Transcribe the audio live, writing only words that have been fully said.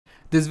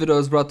This video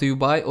is brought to you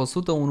by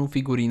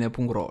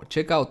 101figurine.ro.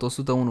 Check out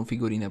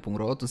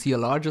 101figurine.ro to see a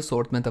large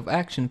assortment of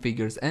action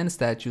figures and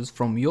statues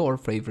from your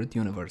favorite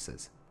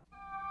universes.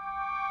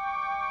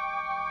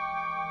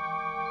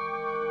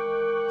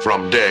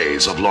 From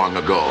days of long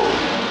ago,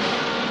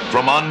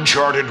 from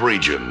uncharted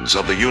regions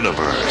of the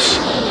universe,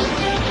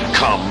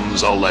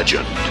 comes a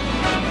legend.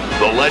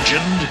 The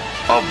legend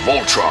of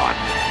Voltron,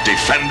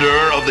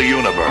 defender of the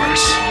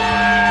universe.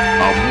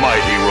 A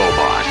mighty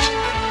robot,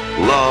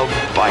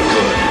 loved by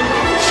good,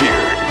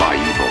 feared by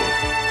evil.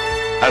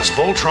 As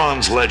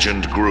Voltron's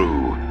legend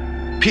grew,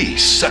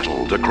 peace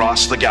settled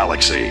across the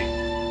galaxy.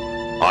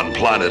 On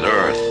planet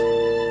Earth,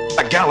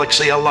 a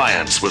galaxy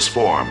alliance was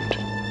formed.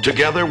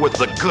 Together with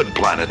the good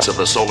planets of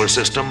the solar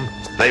system,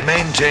 they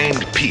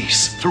maintained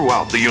peace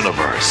throughout the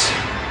universe.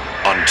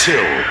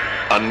 Until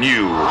a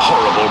new,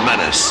 horrible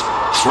menace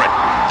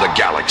threatened the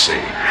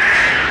galaxy.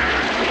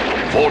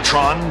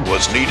 Voltron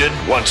was needed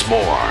once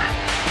more.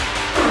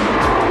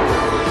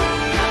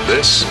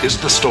 This is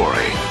the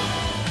story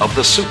of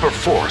the super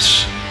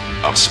force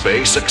of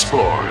space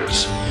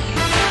explorers.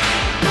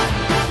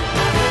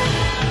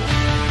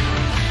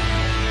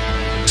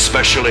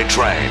 Specially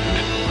trained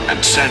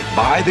and sent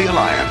by the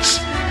Alliance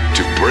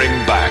to bring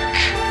back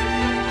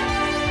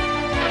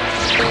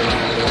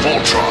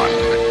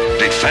Voltron,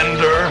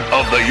 defender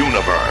of the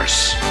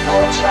universe.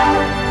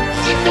 Voltron,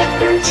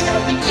 defenders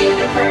of the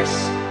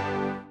universe.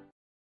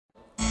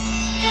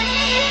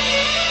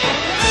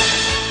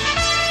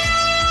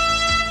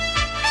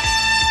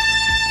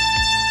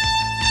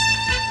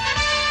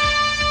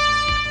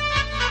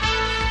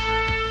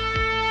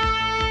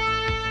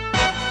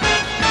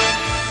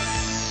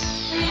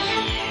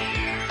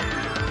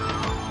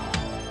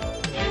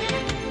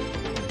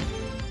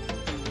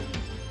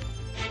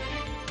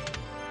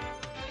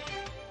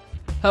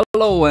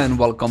 Hello and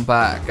welcome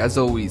back. As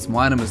always,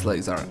 my name is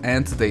Laser,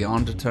 and today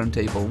on the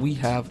turntable we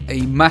have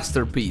a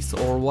masterpiece,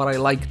 or what I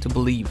like to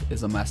believe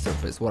is a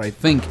masterpiece, what I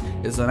think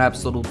is an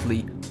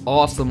absolutely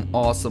awesome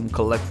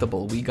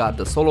collectible. We got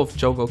the Soul of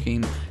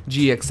Chogokin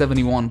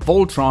GX-71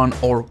 Voltron,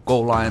 or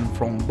GoLion,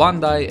 from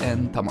Bandai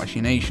and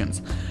Tamashii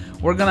Nations.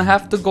 We're gonna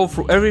have to go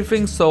through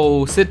everything,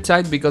 so sit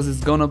tight because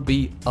it's gonna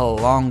be a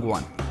long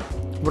one.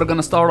 We're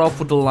gonna start off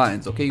with the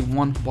lines, okay,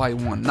 one by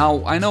one.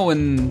 Now, I know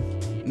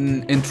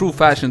in true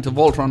fashion to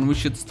Voltron, we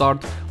should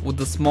start with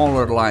the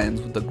smaller lions,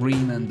 with the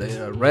green and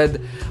the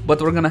red, but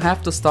we're gonna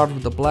have to start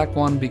with the black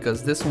one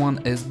because this one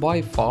is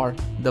by far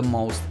the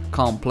most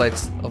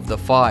complex of the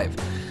five.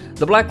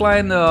 The black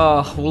lion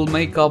will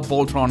make up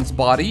Voltron's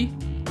body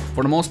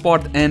for the most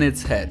part and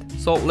its head.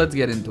 So let's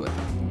get into it.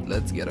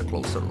 Let's get a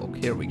closer look.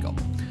 Here we go.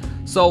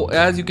 So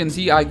as you can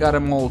see, I got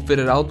them all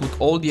fitted out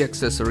with all the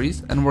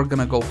accessories, and we're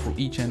gonna go through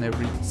each and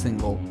every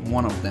single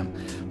one of them.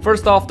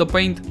 First off, the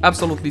paint,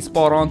 absolutely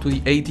spot on to the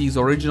 80s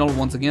original.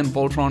 Once again,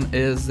 Voltron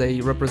is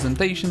a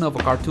representation of a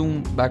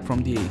cartoon back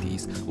from the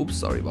 80s. Oops,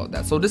 sorry about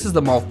that. So this is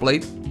the mouth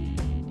plate.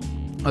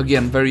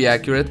 Again, very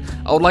accurate.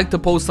 I would like to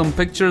post some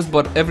pictures,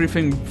 but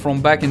everything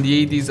from back in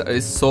the 80s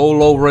is so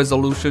low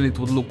resolution it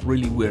would look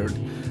really weird.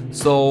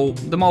 So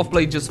the mouth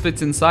plate just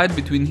fits inside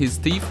between his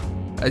teeth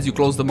as you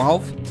close the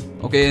mouth.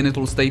 Okay, and it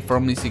will stay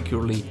firmly,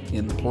 securely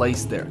in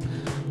place there.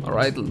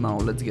 Alright, now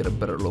let's get a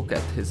better look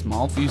at his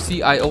mouth. You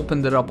see, I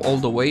opened it up all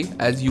the way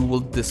as you will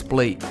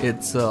display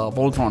its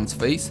Voltron's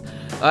face.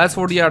 As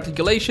for the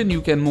articulation,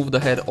 you can move the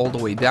head all the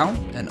way down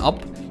and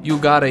up. You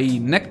got a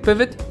neck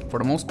pivot for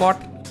the most part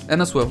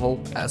and a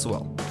swivel as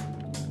well.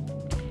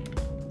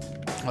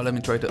 Let me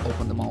try to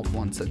open the mouth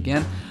once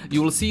again.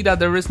 You will see that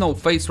there is no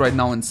face right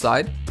now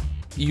inside.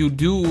 You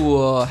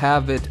do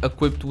have it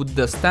equipped with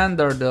the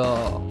standard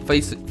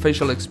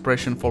facial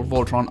expression for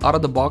Voltron out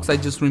of the box. I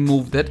just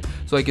removed it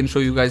so I can show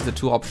you guys the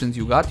two options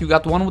you got. You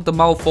got one with the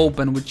mouth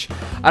open, which,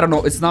 I don't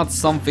know, it's not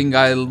something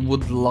I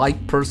would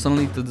like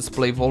personally to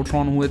display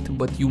Voltron with,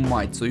 but you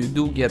might. So you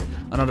do get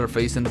another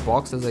face in the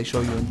box as I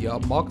show you in the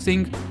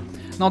unboxing.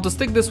 Now to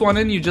stick this one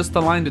in, you just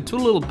align the two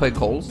little peg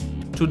holes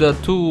to the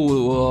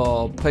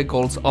two peg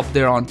holes up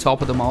there on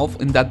top of the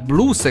mouth in that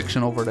blue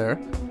section over there.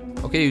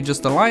 Okay, you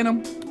just align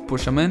them,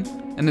 push them in,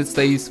 and it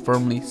stays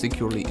firmly,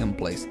 securely in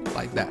place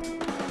like that.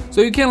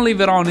 So you can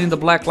leave it on in the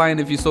black lion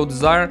if you so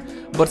desire,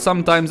 but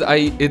sometimes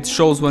it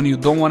shows when you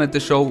don't want it to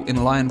show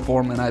in lion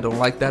form, and I don't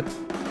like that.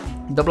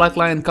 The black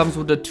lion comes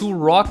with the two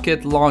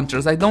rocket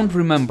launchers. I don't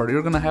remember,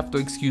 you're gonna have to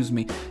excuse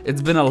me.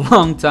 It's been a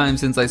long time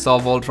since I saw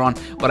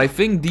Voltron, but I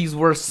think these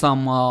were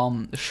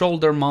some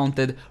shoulder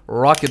mounted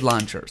rocket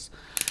launchers.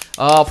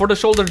 For the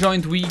shoulder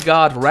joint, we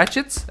got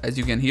ratchets, as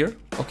you can hear.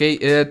 Okay,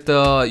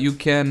 you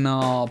can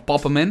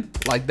pop them in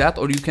like that,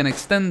 or you can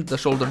extend the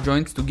shoulder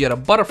joints to get a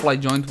butterfly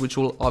joint, which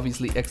will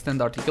obviously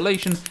extend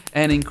articulation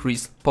and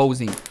increase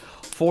posing.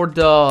 For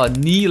the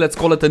knee, let's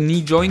call it a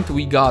knee joint,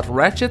 we got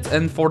ratchets,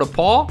 and for the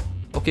paw,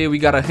 okay, we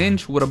got a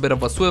hinge with a bit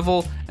of a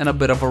swivel and a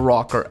bit of a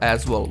rocker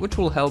as well, which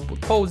will help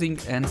with posing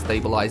and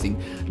stabilizing.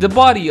 The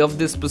body of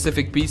this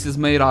specific piece is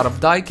made out of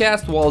die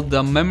cast, while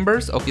the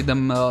members, okay,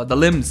 the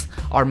limbs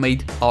are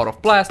made out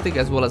of plastic,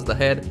 as well as the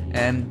head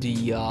and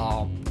the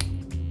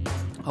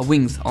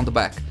wings on the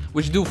back.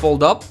 which do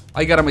fold up.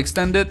 I got them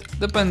extended,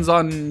 depends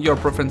on your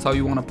preference how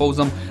you want to pose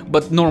them,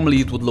 but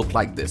normally it would look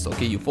like this,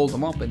 okay? You fold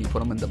them up and you put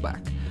them in the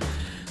back.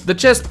 The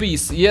chest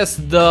piece, yes,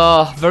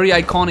 the very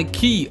iconic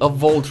key of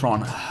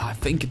Voltron. I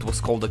think it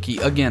was called the key.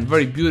 Again,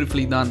 very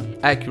beautifully done,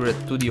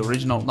 accurate to the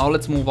original. Now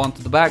let's move on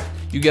to the back.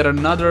 You get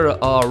another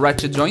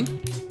ratchet joint.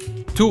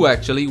 Two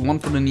actually, one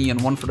for the knee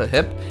and one for the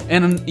hip.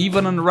 And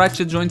even a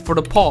ratchet joint for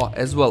the paw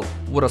as well,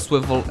 with a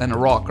swivel and a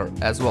rocker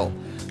as well.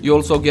 You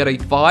also get a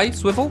thigh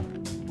swivel.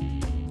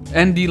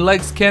 And the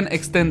legs can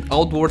extend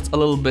outwards a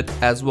little bit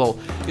as well,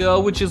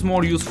 which is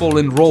more useful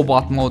in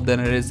robot mode than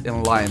it is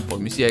in lion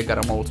form. You see I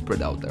got them all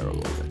spread out there a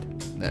little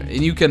bit. There.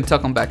 And you can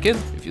tuck them back in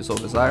if you so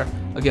desire.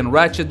 Again,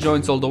 ratchet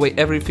joints all the way,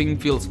 everything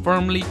feels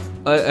firm,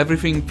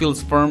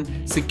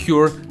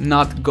 secure,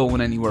 not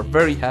going anywhere.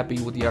 Very happy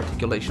with the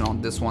articulation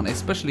on this one,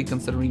 especially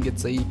considering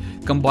it's a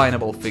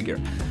combinable figure.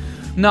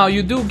 Now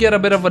you do get a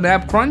bit of an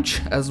ab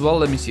crunch as well.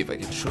 Let me see if I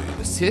can show you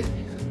this here.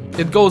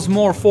 It goes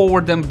more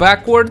forward than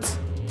backwards,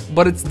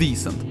 but it's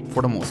decent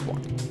for the most part.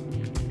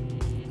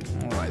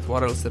 Alright,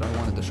 what else did I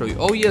wanted to show you?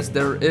 Oh yes,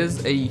 there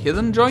is a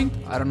hidden joint.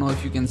 I don't know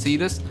if you can see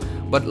this,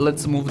 but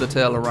let's move the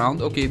tail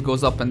around. Okay, it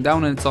goes up and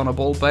down and it's on a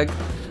ball peg.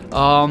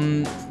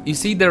 You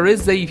see there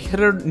is a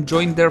hidden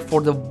joint there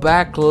for the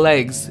back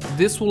legs.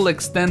 This will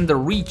extend the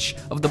reach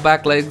of the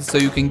back legs so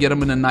you can get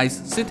them in a nice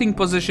sitting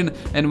position,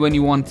 and when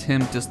you want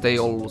him to stay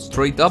all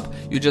straight up,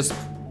 you just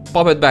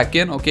pop it back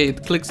in. Okay,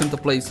 it clicks into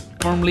place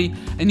firmly,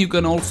 and you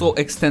can also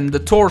extend the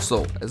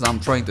torso as I'm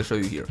trying to show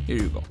you here. Here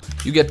you go.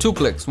 You get 2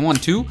 clicks, 1,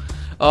 2.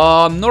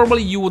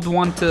 Normally you would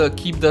want to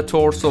keep the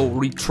torso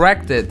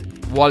retracted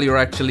while you're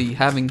actually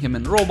having him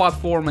in robot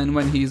form, and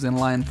when he's in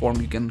lion form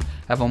you can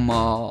have him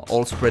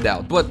all spread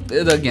out, but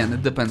again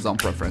it depends on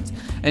preference.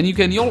 And you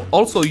can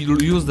also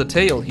use the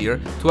tail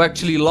here to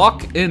actually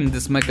lock in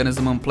this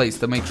mechanism in place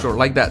to make sure,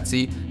 like that,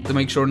 see, to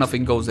make sure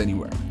nothing goes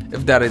anywhere,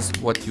 if that is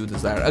what you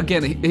desire.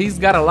 Again, he's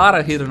got a lot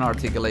of hidden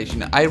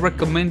articulation. I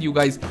recommend you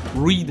guys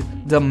read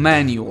the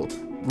manual.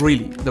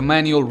 Really, the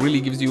manual really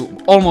gives you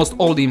almost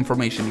all the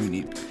information you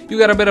need. You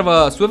got a bit of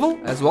a swivel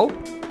as well.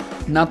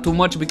 Not too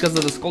much because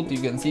of the sculpt. You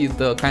can see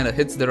it kind of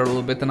hits there a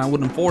little bit, and I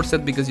wouldn't force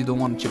it because you don't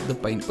want to chip the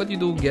paint, but you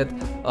do get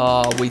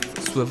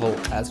with swivel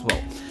as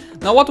well.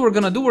 Now what we're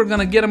gonna do, we're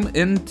gonna get them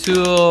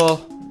into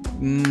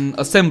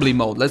assembly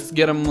mode. Let's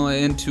get them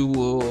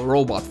into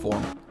robot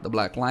form, the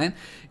Black Lion.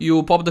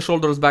 You pop the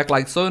shoulders back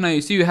like so. Now you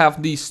see you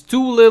have these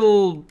 2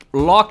 little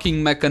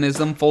locking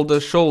mechanism for the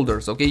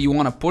shoulders. Okay, you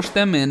want to push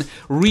them in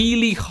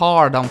really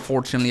hard.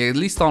 Unfortunately, at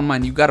least on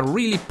mine, you gotta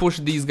really push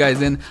these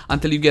guys in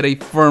until you get a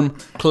firm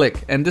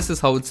click, and this is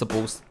how it's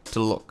supposed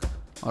to look.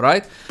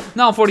 Alright,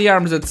 now for the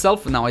arms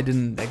itself, now I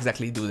didn't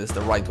exactly do this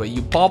the right way.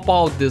 You pop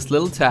out this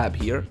little tab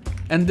here,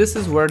 and this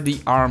is where the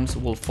arms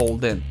will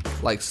fold in,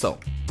 like so.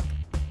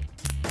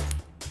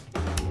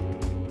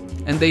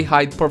 And they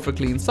hide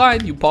perfectly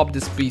inside. You pop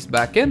this piece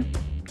back in,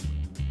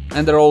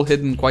 and they're all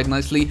hidden quite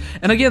nicely.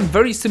 And again,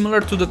 very similar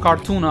to the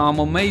cartoon. I'm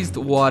amazed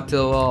what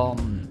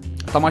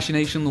Tamashii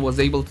Nation was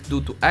able to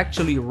do to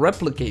actually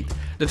replicate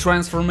the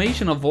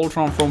transformation of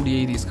Voltron from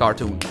the 80s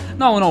cartoon.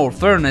 Now, in all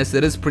fairness,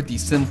 it is pretty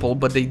simple,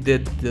 but they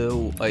did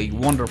do a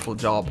wonderful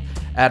job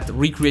at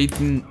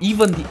recreating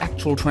even the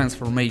actual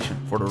transformation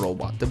for the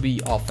robot to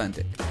be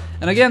authentic.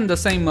 And again, the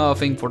same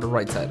thing for the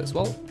right side as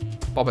well.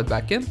 Pop it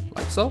back in,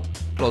 like so.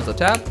 Close the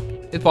tab.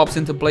 It pops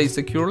into place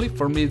securely.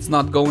 For me, it's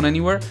not going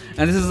anywhere.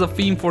 And this is a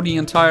theme for the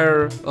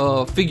entire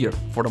figure,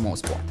 for the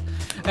most part.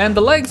 And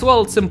the legs,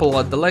 well, it's simple.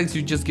 The legs,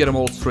 you just get them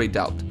all straight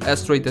out.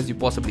 As straight as you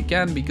possibly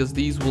can, because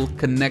these will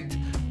connect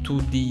to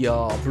the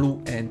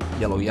blue and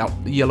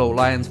yellow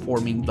lines,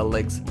 forming the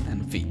legs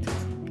and feet.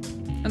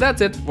 And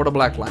that's it for the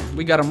Black Lion.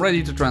 We got them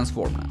ready to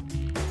transform now.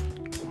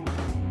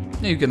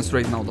 You can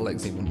straighten out the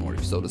legs even more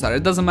if you so desire.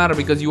 It doesn't matter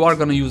because you are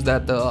going to use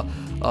that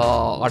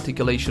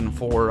articulation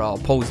for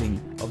posing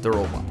of the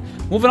robot.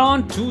 Moving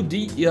on to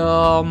the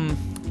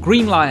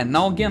Green Lion.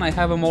 Now again, I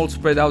have him all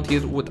spread out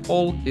here with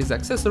all his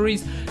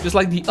accessories. Just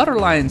like the other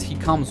lions, he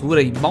comes with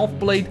a mouth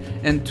blade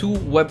and 2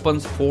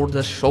 weapons for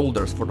the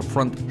shoulders, for the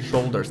front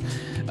shoulders.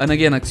 And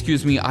again,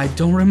 excuse me, I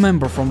don't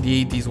remember from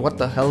the 80s what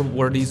the hell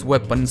were these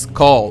weapons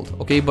called,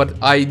 okay? But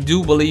I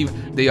do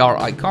believe they are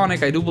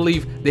iconic. I do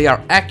believe they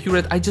are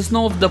accurate. I just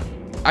know if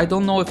I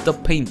don't know if the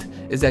paint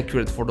is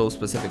accurate for those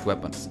specific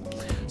weapons.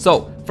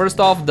 So,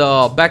 first off,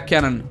 the back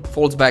cannon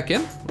folds back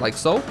in, like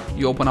so.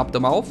 You open up the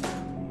mouth.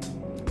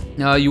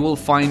 You will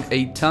find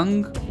a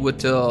tongue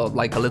with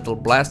like a little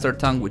blaster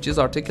tongue, which is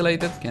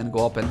articulated, can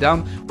go up and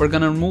down. We're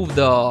gonna remove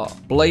the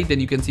blade,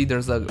 and you can see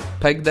there's a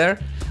peg there,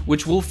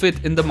 which will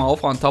fit in the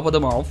mouth, on top of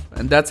the mouth,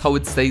 and that's how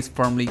it stays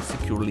firmly,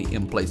 securely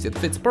in place. It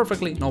fits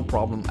perfectly, no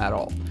problem at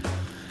all.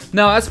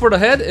 Now, as for the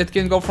head, it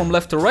can go from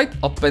left to right,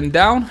 up and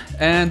down,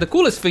 and the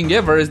coolest thing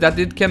ever is that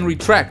it can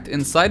retract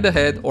inside the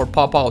head or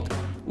pop out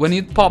When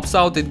it pops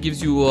out, it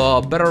gives you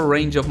a better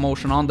range of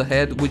motion on the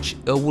head, which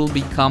will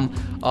become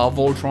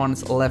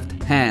Voltron's left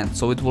hand.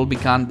 So it will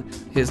become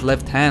his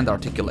left hand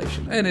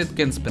articulation, and it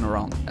can spin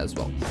around as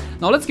well.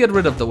 Now let's get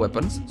rid of the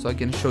weapons so I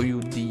can show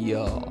you the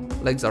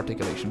legs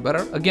articulation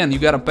better. Again, you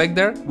got a peg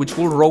there which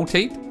will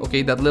rotate.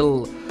 Okay, that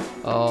little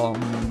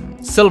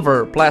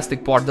silver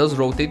plastic part does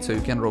rotate, so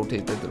you can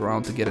rotate it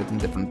around to get it in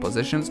different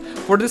positions.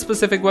 For this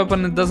specific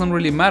weapon, it doesn't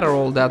really matter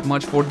all that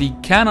much. For the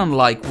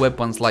cannon-like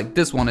weapons like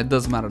this one, it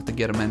does matter to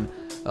get them in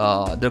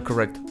the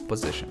correct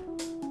position.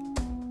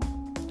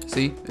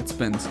 See, it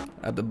spins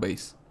at the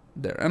base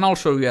there, and I'll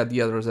show you at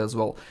the others as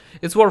well.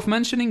 It's worth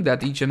mentioning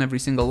that each and every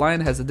single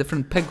lion has a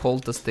different peg hole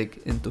to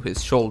stick into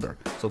his shoulder,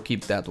 so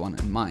keep that one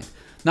in mind.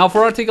 Now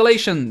for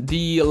articulation,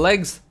 the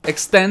legs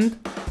extend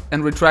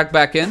and retract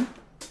back in.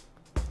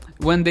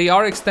 When they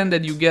are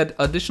extended, you get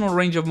additional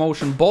range of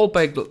motion, ball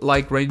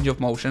peg-like range of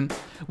motion,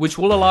 which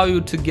will allow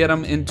you to get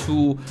them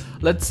into,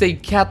 let's say,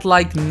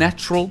 cat-like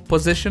natural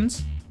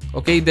positions.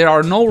 Okay, there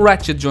are no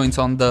ratchet joints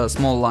on the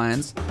small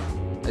lions,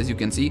 as you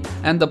can see,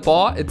 and the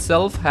paw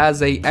itself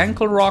has a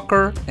ankle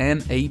rocker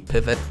and a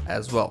pivot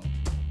as well.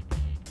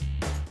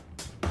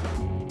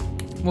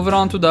 Moving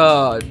on to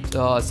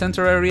the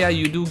center area,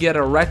 you do get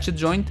a ratchet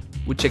joint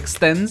which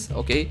extends.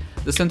 Okay,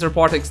 the center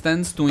part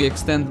extends to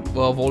extend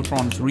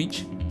Voltron's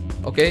reach.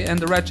 Okay, and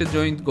the ratchet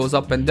joint goes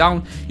up and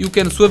down. You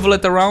can swivel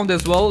it around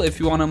as well if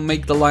you want to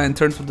make the lion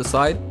turn to the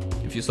side,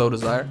 if you so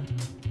desire.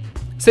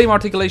 Same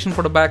articulation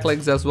for the back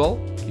legs as well.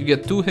 You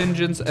get two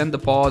hinges, and the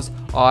paws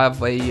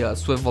have a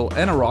swivel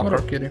and a rocker.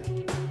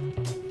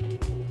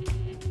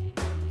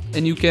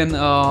 And you can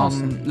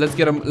awesome.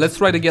 Let's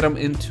try to get them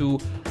into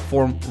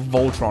form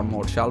Voltron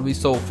mode, shall we?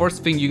 So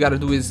first thing you gotta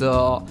do is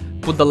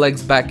put the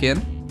legs back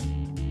in.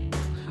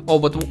 Oh,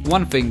 but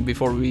one thing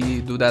before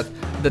we do that,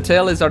 the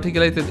tail is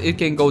articulated, it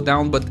can go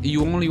down, but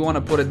you only want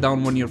to put it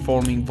down when you're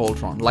forming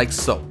Voltron, like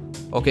so.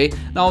 Okay,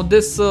 now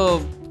this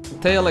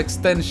tail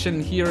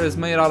extension here is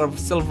made out of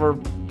silver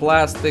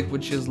plastic,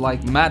 which is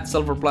like matte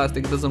silver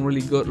plastic. It doesn't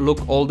really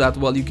look all that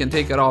well. You can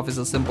take it off as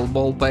a simple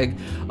ball peg.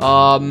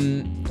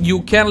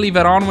 You can leave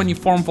it on when you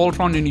form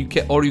Voltron, and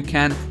you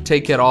can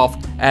take it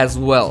off as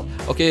well.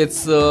 Okay,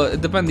 it's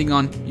depending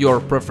on your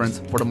preference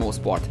for the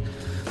most part.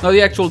 Now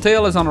the actual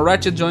tail is on a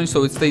ratchet joint,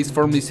 so it stays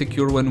firmly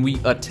secure when we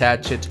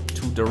attach it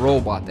to the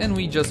robot, and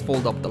we just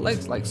fold up the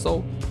legs like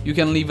so. You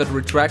can leave it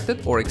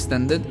retracted or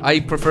extended. I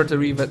prefer to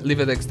leave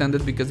it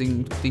extended because it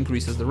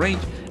increases the range.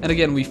 And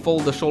again, we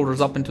fold the shoulders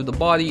up into the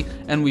body,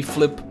 and we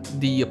flip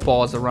the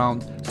paws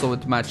around so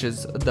it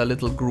matches the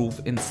little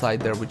groove inside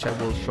there, which I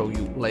will show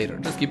you later.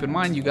 Just keep in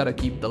mind, you gotta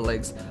keep the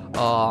legs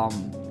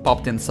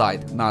popped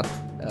inside, not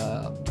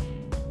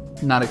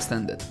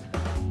extended.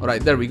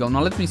 Alright, there we go.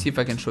 Now let me see if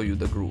I can show you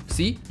the groove.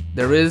 See,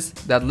 there is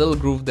that little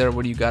groove there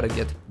where you gotta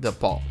get the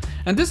paw.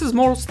 And this is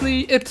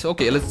mostly it.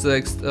 Okay, let's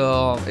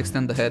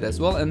extend the head as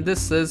well. And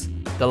this is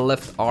the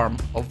left arm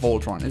of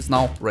Voltron. It's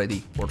now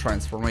ready for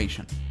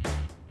transformation.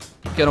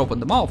 You can open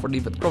the mouth or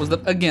leave it closed.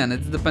 Again,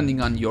 it's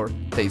depending on your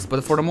taste.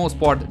 But for the most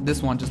part,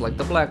 this one, just like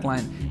the black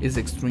line, is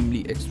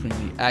extremely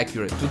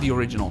accurate to the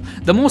original.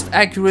 The most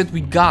accurate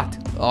we got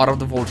out of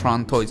the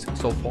Voltron toys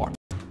so far.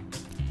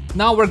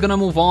 Now we're gonna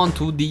move on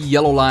to the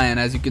yellow lion.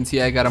 As you can see,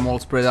 I got him all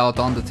spread out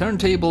on the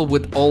turntable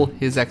with all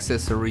his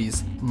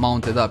accessories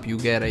mounted up. You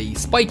get a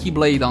spiky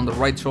blade on the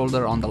right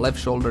shoulder. On the left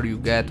shoulder you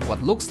get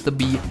what looks to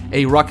be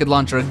a rocket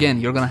launcher. Again,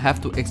 you're gonna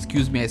have to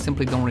excuse me, I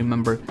simply don't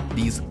remember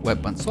these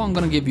weapons, so I'm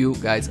gonna give you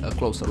guys a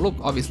closer look.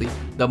 Obviously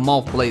the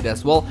mouth blade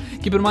as well.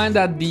 Keep in mind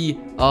that the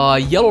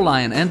yellow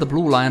lion and the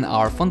blue lion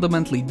are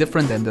fundamentally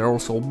different, and they're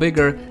also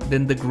bigger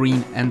than the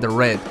green and the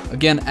red.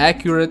 Again,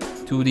 accurate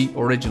to the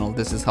original.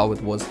 This is how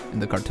it was in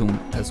the cartoon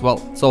as well.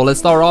 So let's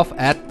start off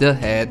at the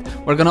head.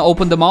 We're gonna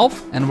open the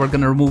mouth and we're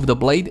gonna remove the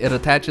blade. It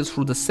attaches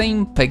through the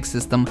same peg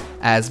system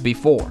as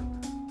before.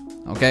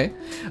 Okay,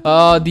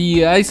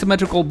 the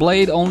asymmetrical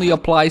blade only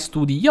applies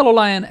to the yellow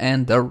lion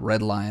and the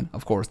red lion.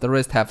 Of course, the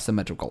rest have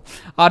symmetrical.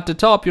 At the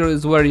top here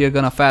is where you're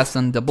gonna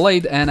fasten the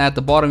blade, and at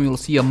the bottom you'll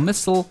see a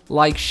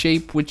missile-like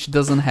shape which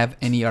doesn't have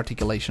any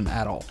articulation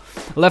at all.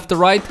 Left to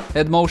right,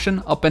 head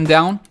motion, up and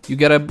down. You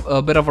get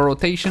a bit of a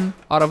rotation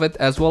out of it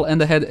as well, and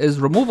the head is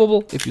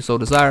removable if you so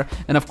desire.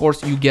 And of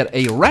course, you get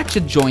a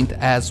ratchet joint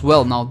as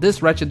well. Now,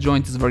 this ratchet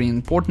joint is very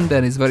important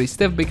and is very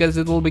stiff because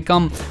it will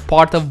become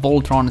part of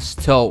Voltron's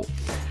toe.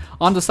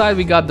 On the side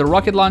we got the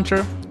rocket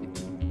launcher.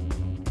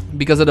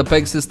 Because of the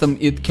peg system,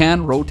 it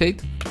can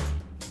rotate,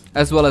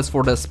 as well as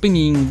for the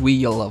spinning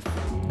wheel of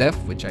death,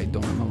 which I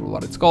don't remember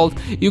what it's called.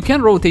 You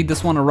can rotate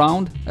this one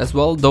around as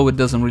well, though it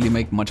doesn't really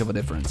make much of a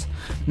difference.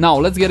 Now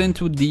let's get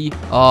into the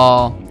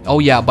oh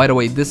yeah, by the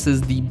way, this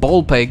is the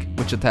ball peg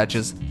which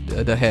attaches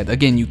the head.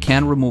 Again, you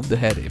can remove the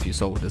head if you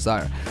so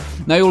desire.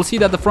 Now you will see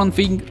that the front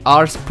feet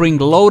are spring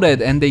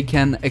loaded, and they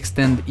can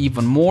extend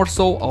even more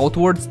so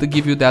outwards to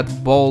give you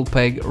that ball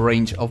peg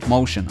range of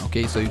motion.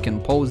 Okay, so you can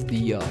pose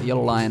the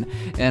yellow lion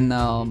in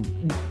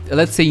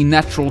let's say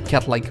natural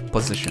cat-like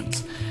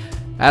positions.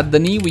 At the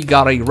knee we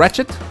got a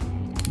ratchet,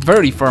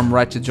 very firm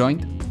ratchet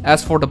joint.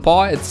 As for the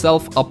paw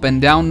itself, up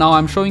and down. Now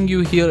I'm showing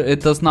you here,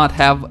 it does not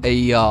have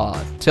a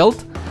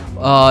tilt.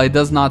 It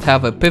does not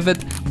have a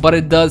pivot, but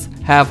it does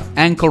have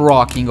ankle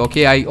rocking.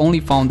 Okay, I only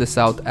found this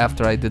out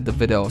after I did the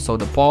video. So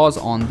the paws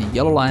on the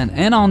yellow lion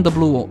and on the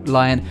blue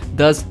lion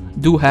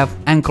do have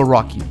ankle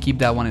rocking. Keep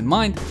that one in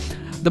mind.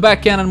 The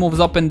back cannon moves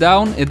up and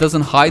down. It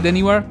doesn't hide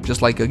anywhere,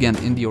 just like again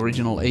in the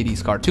original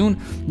 80s cartoon.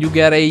 You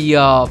get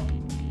a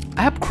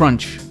ab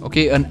crunch,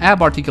 okay, an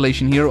ab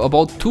articulation here,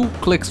 about 2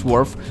 clicks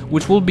worth,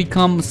 which will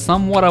become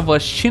somewhat of a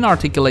shin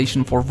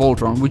articulation for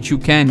Voltron, which you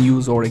can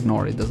use or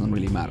ignore, it doesn't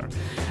really matter.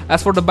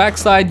 As for the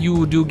backside,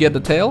 you do get the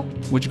tail,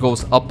 which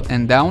goes up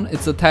and down.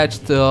 It's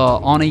attached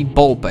on a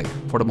ball peg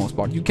for the most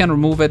part. You can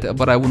remove it,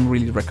 but I wouldn't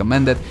really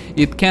recommend it.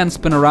 It can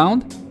spin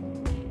around,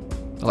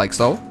 like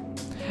so,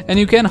 and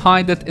you can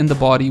hide it in the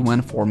body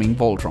when forming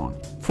Voltron.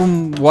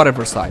 From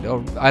whatever side,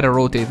 or either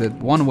rotate it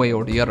one way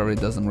or the other, it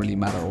doesn't really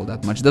matter all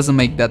that much. It doesn't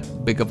make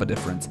that big of a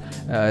difference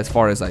as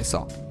far as I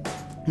saw.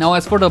 Now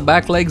as for the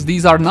back legs,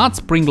 these are not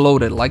spring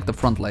loaded like the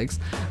front legs,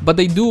 but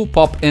they do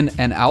pop in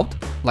and out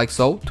like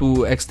so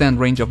to extend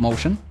range of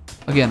motion.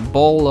 Again,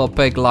 ball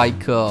peg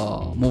like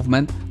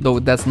movement, though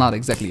that's not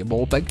exactly a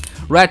ball peg.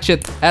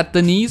 Ratchet at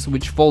the knees,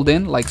 which fold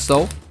in like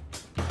so.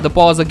 The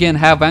paws again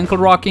have ankle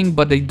rocking,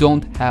 but they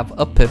don't have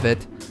a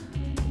pivot.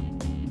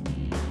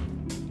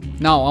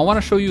 Now, I want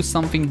to show you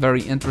something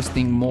very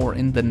interesting more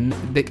in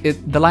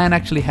the lion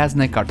actually has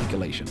neck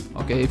articulation.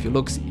 Okay, if you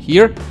look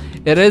here,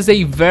 it is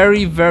a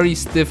very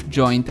stiff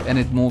joint and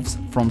it moves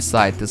from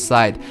side to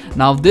side.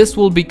 Now, this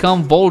will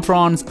become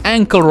Voltron's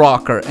ankle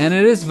rocker, and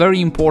it is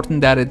very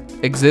important that it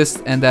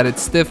exists and that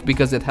it's stiff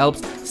because it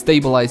helps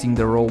stabilizing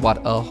the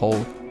robot a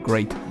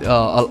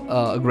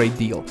great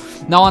deal.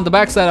 Now on the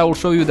back side, I will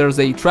show you there's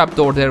a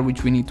trapdoor there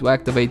which we need to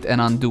activate and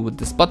undo with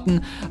this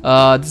button.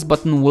 This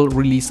button will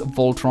release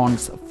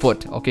Voltron's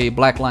foot, okay,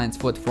 Black Lion's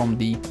foot from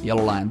the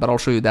yellow lion, but I'll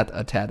show you that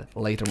a tad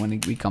later when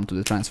we come to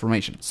the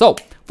transformation. So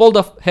fold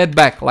the head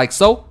back like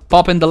so,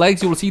 pop in the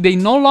legs, you will see they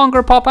no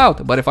longer pop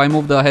out, but if I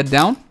move the head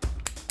down,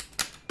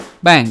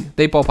 bang,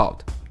 they pop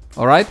out.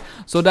 Alright,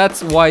 so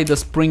that's why the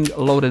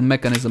spring-loaded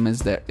mechanism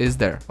is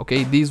there.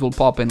 Okay, these will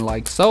pop in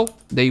like so.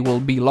 They will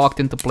be locked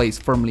into place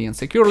firmly and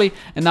securely.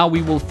 And now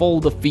we will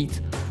fold the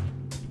feet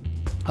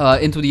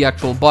into the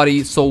actual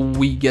body, so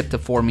we get to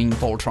forming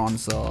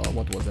Voltron's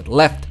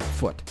left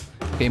foot.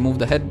 Okay, move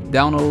the head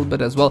down a little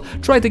bit as well.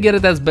 Try to get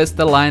it as best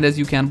aligned as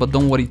you can, but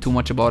don't worry too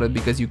much about it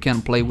because you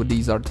can play with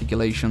these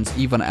articulations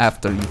even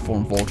after you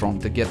form Voltron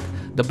to get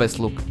the best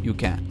look you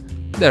can.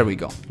 There we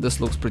go. This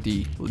looks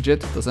pretty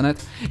legit, doesn't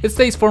it? It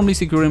stays firmly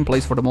secure in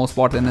place for the most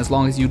part, and as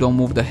long as you don't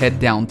move the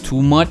head down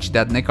too much,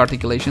 that neck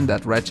articulation,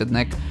 that ratchet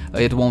neck,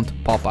 it won't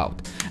pop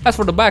out. As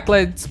for the back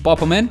legs, pop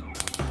them in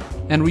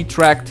and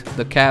retract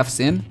the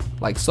calves in,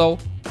 like so.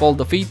 Fold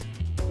the feet.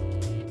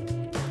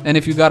 And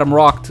if you got them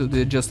rocked,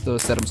 just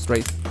set them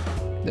straight.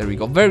 There we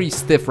go. Very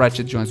stiff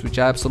ratchet joints, which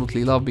I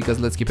absolutely love because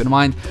let's keep in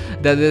mind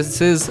that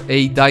this is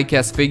a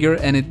die-cast figure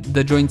and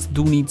the joints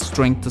do need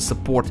strength to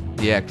support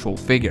the actual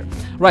figure.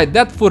 Right,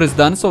 that foot is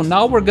done, so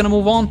now we're gonna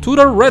move on to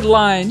the red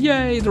lion.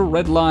 Yay, the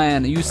red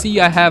lion. You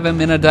see I have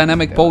him in a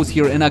dynamic pose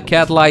here, in a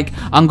cat-like,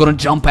 I'm gonna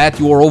jump at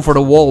you or over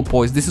the wall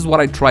pose. This is what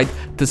I tried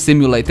to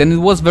simulate, and it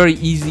was very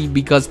easy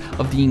because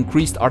of the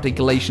increased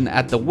articulation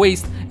at the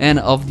waist and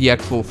of the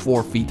actual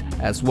forefeet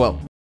as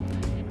well.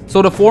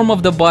 So the form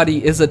of the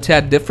body is a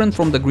tad different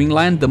from the green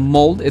lion. The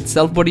mold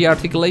itself, body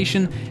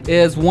articulation,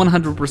 is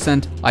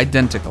 100%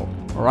 identical,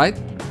 alright?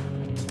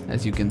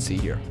 As you can see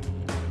here.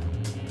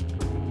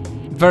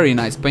 Very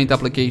nice paint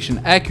application,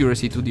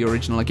 accuracy to the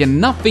original. Again,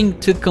 nothing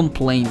to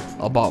complain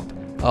about,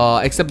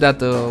 except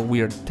that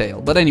weird tail.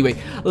 But anyway,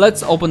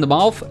 let's open the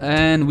mouth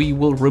and we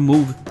will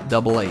remove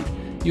the blade.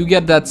 You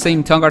get that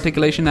same tongue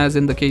articulation as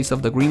in the case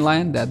of the green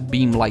lion, that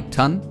beam-like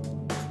tongue.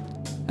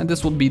 And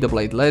this will be the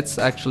blade. Let's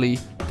actually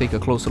take a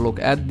closer look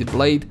at the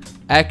blade.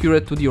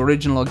 Accurate to the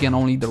original, again,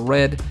 only the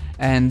red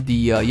and the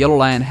yellow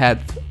lion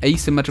had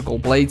asymmetrical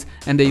blades,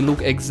 and they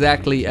look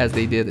exactly as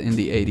they did in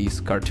the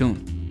 80s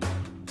cartoon.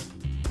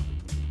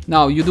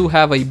 Now you do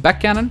have a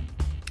back cannon,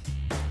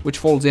 which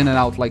folds in and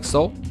out like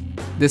so.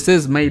 This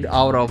is made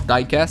out of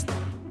die cast.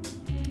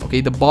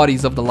 Okay, the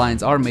bodies of the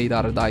lions are made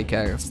out of die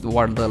cast,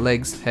 while the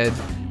legs, head,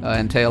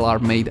 and tail are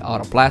made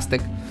out of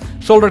plastic.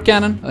 Shoulder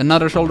cannon,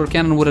 another shoulder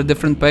cannon with a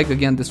different peg.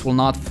 Again, this will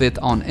not fit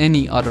on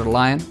any other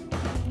lion.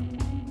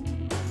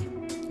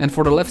 And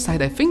for the left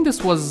side, I think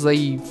this was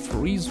a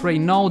freeze ray.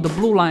 No, the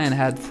blue lion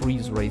had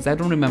freeze rays. I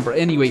don't remember.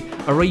 Anyway,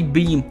 a ray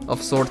beam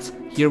of sorts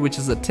here, which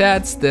is a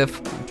tad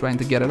stiff. I'm trying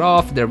to get it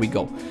off. There we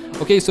go.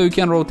 Okay, so you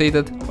can rotate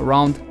it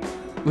around,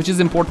 which is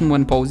important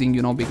when posing,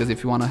 you know, because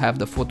if you want to have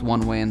the foot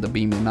one way and the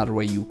beam another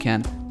way, you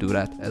can do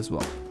that as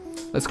well.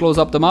 Let's close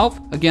up the mouth.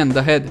 Again,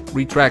 the head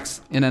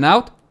retracts in and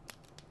out.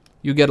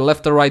 You get a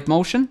left to right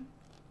motion,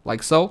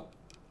 like so.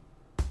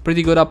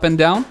 Pretty good up and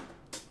down.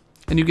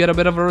 And you get a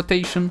bit of a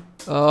rotation,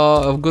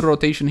 a good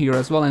rotation here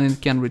as well, and it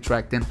can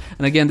retract in.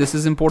 And again, this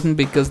is important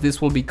because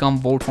this will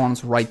become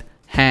Voltron's right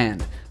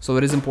hand. So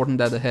it is important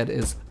that the head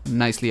is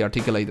nicely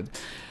articulated.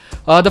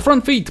 The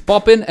front feet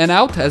pop in and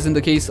out, as in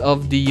the case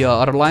of the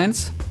other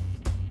lions.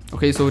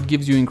 Okay, so it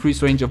gives you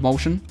increased range of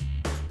motion.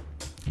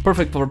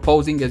 Perfect for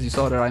posing, as you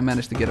saw there. I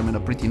managed to get him in a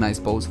pretty nice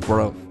pose for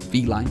a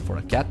feline, for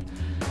a cat.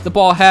 The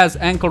paw has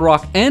ankle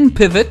rock and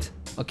pivot.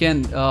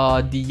 Again,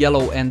 the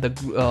yellow and the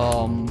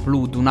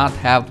blue do not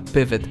have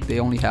pivot. They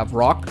only have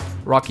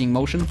rocking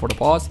motion for the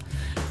paws.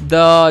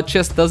 The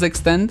chest does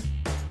extend.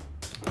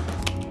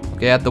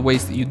 Okay, at the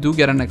waist you do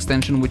get an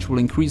extension which will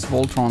increase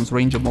Voltron's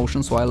range of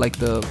motion, so I like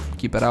to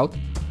keep it out.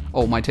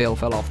 Oh, my tail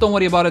fell off. Don't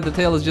worry about it, the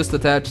tail is just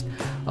attached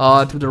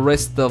to the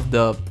rest of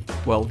the,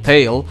 well,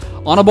 tail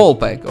on a ball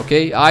peg,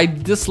 okay? I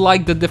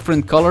dislike the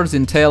different colors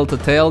in tail to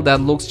tail.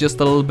 That looks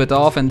just a little bit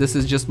off, and this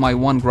is just my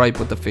one gripe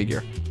with the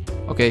figure,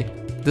 okay?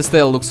 This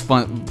tail looks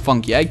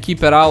funky. I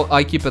keep it out,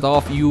 I keep it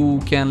off.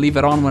 You can leave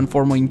it on when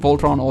forming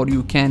Voltron, or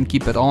you can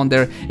keep it on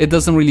there. It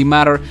doesn't really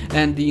matter,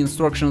 and the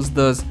instructions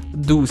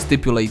do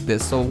stipulate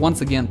this. So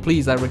once again,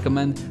 please, I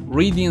recommend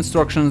read the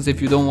instructions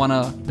if you don't want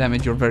to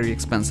damage your very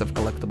expensive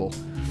collectible.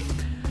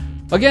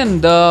 Again,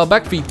 the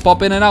back feet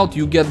pop in and out.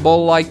 You get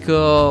ball-like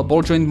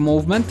ball joint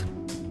movement,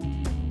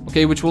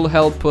 okay, which will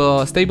help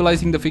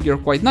stabilizing the figure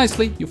quite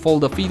nicely. You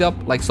fold the feet up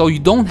like so. You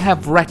don't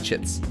have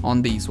ratchets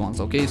on these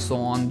ones, okay? So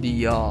on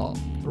the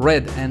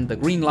red and the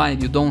green line,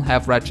 you don't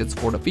have ratchets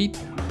for the feet,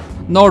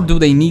 nor do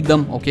they need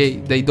them, okay?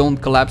 They don't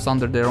collapse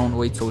under their own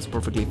weight, so it's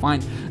perfectly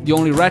fine. The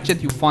only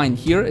ratchet you find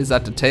here is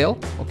at the tail,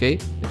 okay?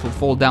 It will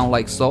fall down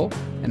like so,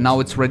 and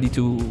now it's ready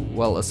to,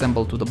 well,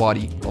 assemble to the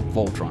body of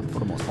Voltron for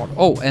the most part.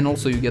 Oh, and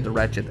also you get the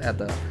ratchet at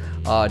the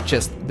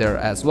chest there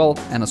as well,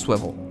 and a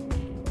swivel.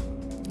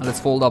 Let's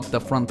fold up the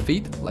front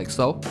feet like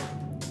so.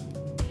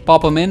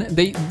 Pop them in.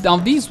 Now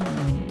these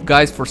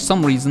guys, for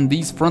some reason,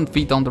 these front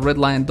feet on the red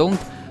lion don't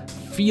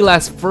feel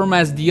as firm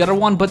as the other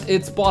one, but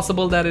it's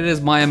possible that it is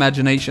my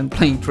imagination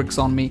playing tricks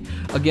on me.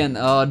 Again,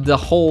 the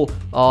whole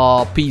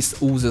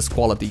piece oozes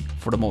quality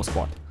for the most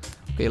part.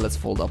 Okay, let's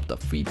fold up the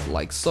feet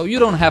like so. You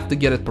don't have to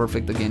get it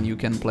perfect. Again, you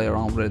can play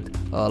around with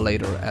it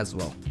later as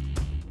well.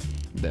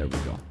 There we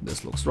go.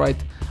 This looks right.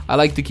 I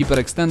like to keep it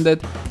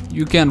extended.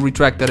 You can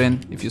retract it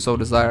in if you so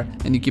desire,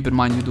 and you keep in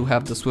mind you do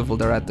have the swivel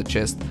there at the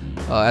chest,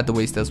 at the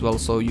waist as well,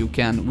 so you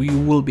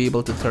will be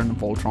able to turn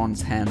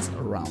Voltron's hands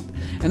around.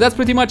 And that's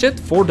pretty much it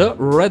for the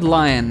red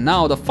lion.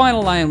 Now the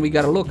final lion we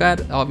gotta look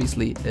at,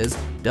 obviously, is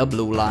the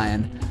blue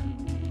lion.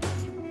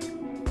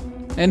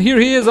 And here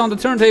he is on the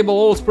turntable,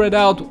 all spread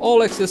out,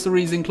 all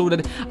accessories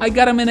included. I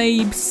got him in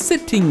a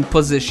sitting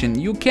position.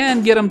 You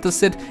can get him to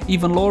sit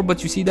even lower,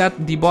 but you see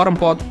that the bottom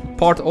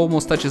part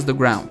almost touches the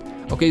ground.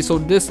 Okay, so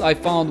this I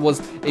found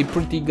was a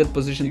pretty good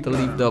position to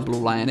leave the blue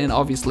lion in.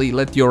 Obviously,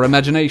 let your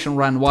imagination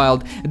run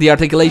wild. The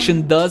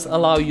articulation does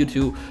allow you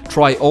to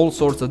try all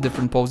sorts of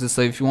different poses.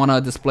 So if you want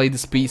to display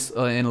this piece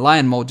in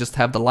lion mode, just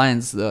have the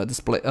lions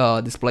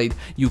displayed,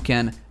 you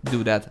can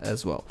do that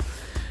as well.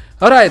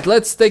 Alright,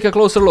 let's take a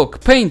closer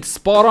look. Paint,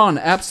 spot on,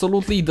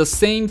 absolutely the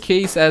same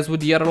case as with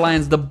the other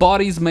lions. The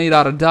body's made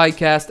out of die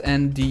cast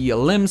and the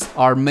limbs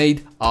are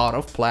made out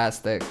of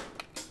plastic.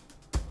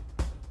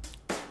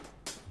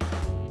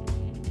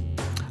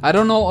 I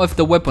don't know if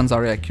the weapons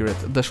are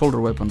accurate, the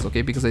shoulder weapons,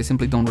 okay, because I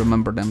simply don't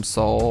remember them,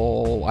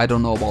 so I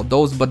don't know about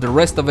those, but the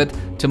rest of it,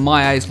 to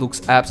my eyes,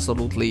 looks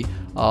absolutely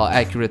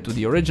accurate to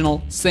the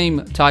original.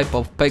 Same type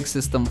of peg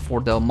system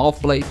for the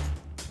mouth blade.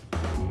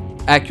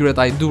 Accurate,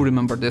 I do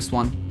remember this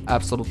one.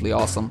 Absolutely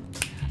awesome.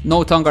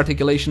 No tongue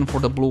articulation for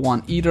the blue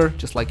one either,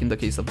 just like in the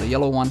case of the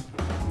yellow one.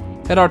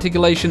 Head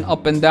articulation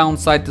up and down,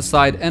 side to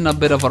side, and a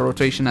bit of a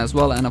rotation as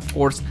well, and of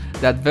course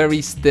that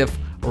very stiff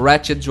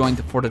ratchet joint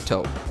for the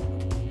toe.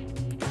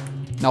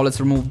 Now let's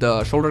remove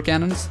the shoulder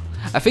cannons.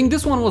 I think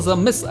this one was a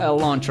missile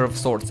launcher of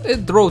sorts.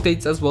 It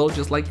rotates as well,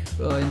 just like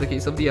in the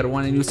case of the other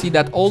one, and you see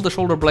that all the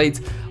shoulder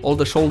blades, all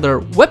the shoulder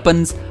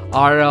weapons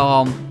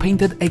are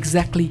painted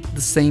exactly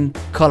the same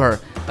color.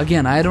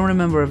 Again, I don't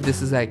remember if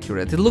this is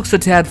accurate. It looks a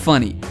tad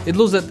funny. It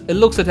looks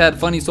a tad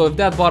funny, so if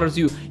that bothers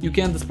you, you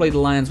can display the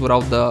lions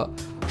without the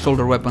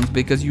shoulder weapons,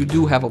 because you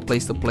do have a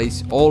place to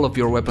place all of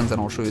your weapons,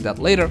 and I'll show you that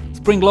later.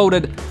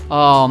 Spring-loaded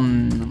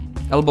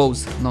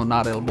elbows, no,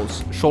 not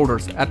elbows,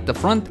 shoulders at the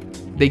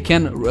front. They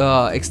can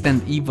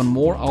extend even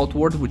more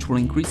outward, which will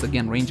increase,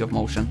 again, range of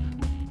motion.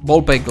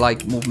 Ball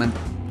peg-like movement.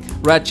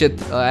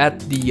 Ratchet at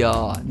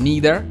the knee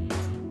there.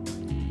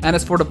 And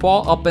as for the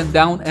paw, up and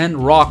down, and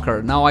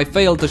rocker. Now, I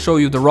failed to show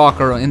you the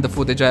rocker in the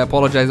footage, I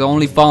apologize, I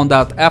only found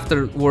out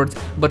afterwards,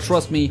 but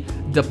trust me,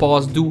 the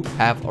paws do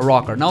have a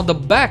rocker. Now, the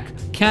back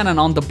cannon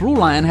on the blue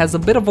lion has a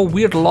bit of a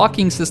weird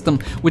locking system,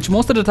 which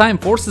most of the time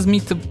forces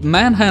me to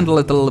manhandle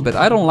it a little bit.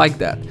 I don't like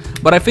that,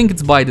 but I think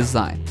it's by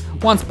design.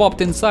 Once popped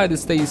inside, it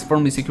stays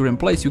firmly secure in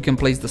place. You can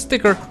place the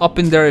sticker up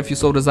in there if you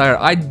so desire.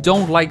 I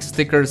don't like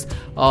stickers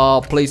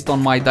placed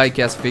on my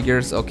die-cast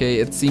figures, okay?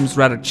 It seems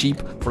rather cheap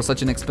for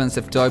such an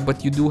expensive toy,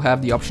 but you do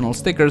have the optional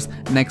stickers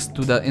next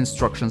to the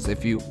instructions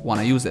if you want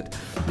to use it.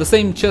 The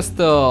same chest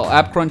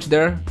ab crunch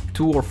there,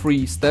 2 or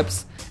 3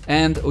 steps,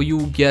 and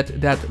you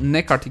get that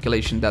neck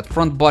articulation, that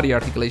front body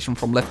articulation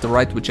from left to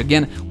right, which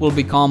again will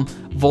become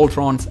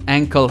Voltron's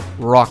ankle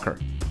rocker.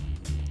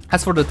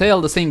 As for the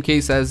tail, the same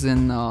case as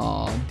in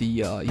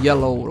the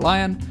yellow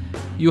lion.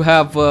 You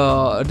have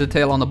the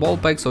tail on the ball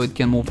peg, so it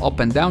can move up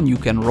and down. You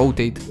can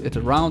rotate it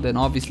around, and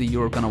obviously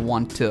you're gonna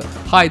want to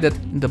hide it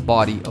in the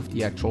body of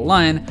the actual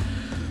lion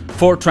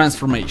for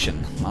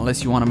transformation,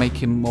 unless you want to make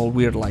him all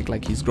weird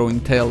like he's growing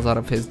tails out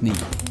of his knee.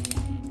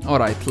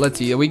 Alright, let's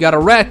see. We got a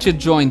ratchet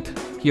joint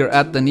here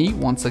at the knee,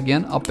 once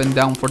again, up and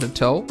down for the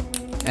toe,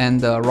 and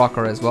the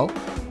rocker as well.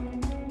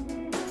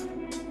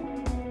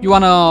 You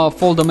want to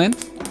fold them in.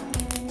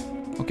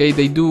 Okay,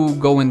 they do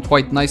go in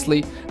quite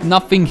nicely.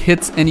 Nothing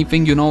hits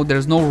anything, you know,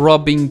 there's no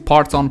rubbing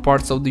parts on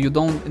parts, so you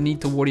don't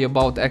need to worry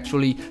about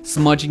actually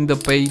smudging the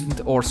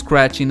paint or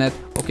scratching it.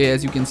 Okay,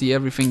 as you can see,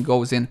 everything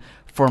goes in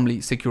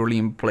firmly, securely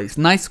in place.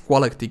 Nice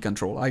quality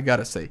control, I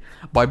gotta say,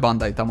 by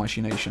Bandai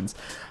Tamashii Nations.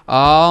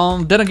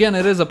 Then again,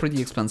 it is a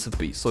pretty expensive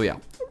piece, so yeah.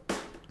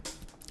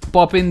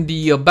 Pop in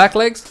the back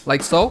legs,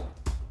 like so,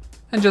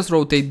 and just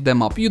rotate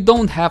them up. You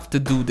don't have to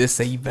do this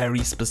a very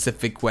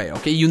specific way,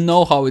 okay? You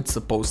know how it's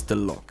supposed to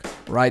look,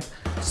 right?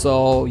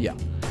 So yeah,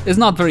 it's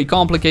not very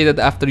complicated.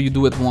 After you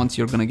do it once,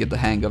 you're gonna get the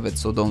hang of it,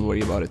 so don't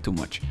worry about it too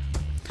much.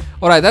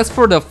 Alright, that's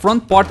for the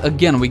front part.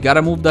 Again, we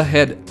gotta move the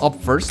head up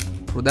first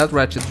through that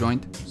ratchet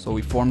joint. So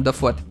we form the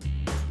foot,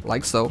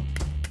 like so.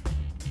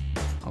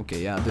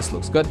 Okay, yeah, this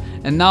looks good.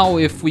 And now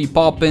if we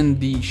pop in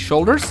the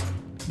shoulders,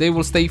 they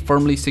will stay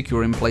firmly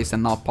secure in place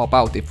and not pop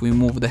out. If we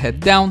move the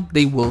head down,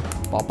 they will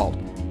pop out.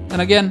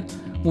 And again,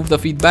 move the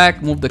feet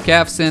back, move the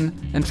calves in,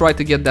 and try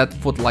to get that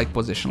foot-like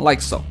position,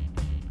 like so.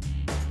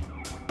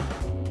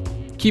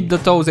 Keep the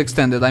toes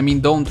extended. I mean,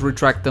 don't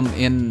retract them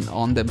in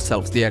on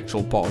themselves, the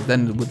actual paws.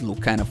 Then it would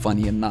look kind of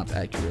funny and not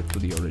accurate to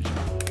the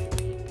original.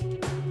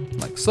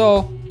 Like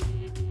so.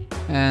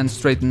 And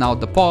straighten out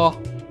the paw.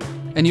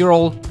 And you're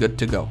all good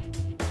to go.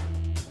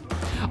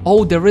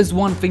 Oh, there is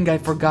one thing I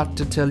forgot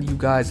to tell you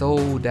guys.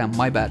 Oh, damn,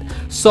 my bad.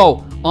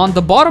 So, on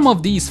the bottom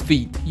of these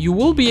feet, you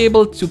will be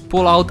able to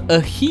pull out a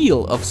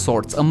heel of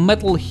sorts, a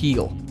metal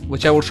heel,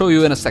 which I will show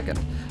you in a second.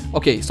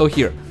 Okay, so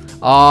here,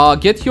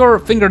 get your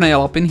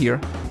fingernail up in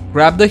here,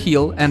 grab the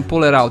heel and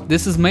pull it out.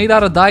 This is made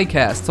out of die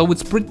cast, so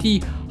it's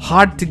pretty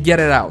hard to get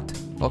it out.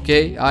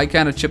 Okay, I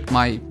kind of chipped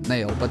my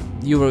nail, but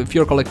if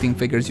you're collecting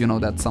figures, you know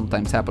that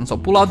sometimes happens. So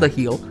pull out the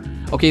heel.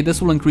 Okay,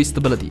 this will increase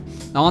stability.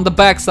 Now on the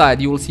back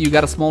side, you will see you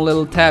got a small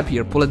little tab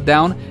here. Pull it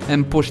down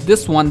and push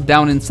this one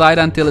down inside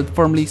until it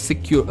firmly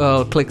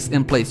clicks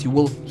in place. You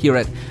will hear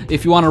it.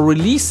 If you want to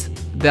release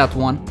that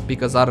one,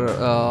 because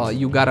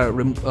you gotta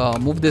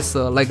move this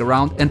leg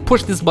around and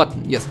push this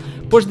button. Yes,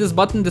 push this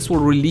button. This will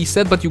release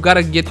it, but you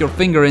gotta get your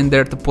finger in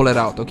there to pull it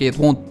out. Okay, it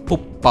won't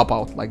pop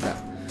out like that.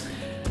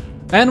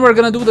 And we're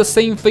gonna do the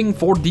same thing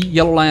for the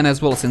yellow lion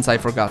as well, since I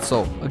forgot.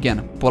 So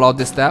again, pull out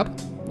this tab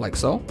like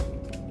so.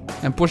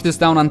 And push this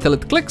down until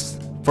it clicks,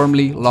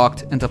 firmly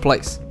locked into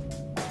place.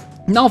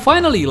 Now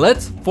finally,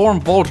 let's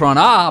form Voltron.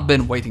 I've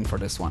been waiting for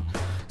this one.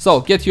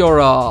 So get your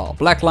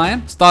black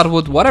lion, start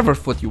with whatever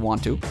foot you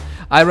want to.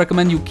 I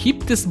recommend you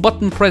keep this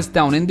button pressed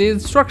down. In the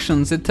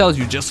instructions it tells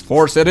you just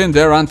force it in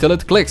there until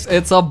it clicks.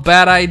 It's a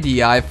bad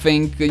idea. I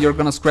think you're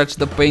gonna scratch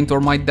the paint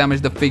or might damage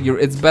the figure.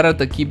 It's better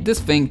to keep this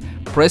thing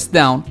pressed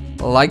down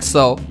like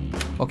so.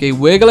 Okay,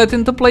 wiggle it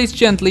into place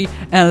gently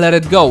and let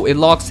it go. It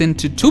locks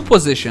into 2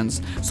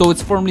 positions, so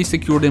it's firmly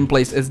secured in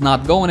place. It's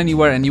not going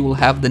anywhere, and you will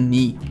have the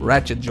knee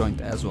ratchet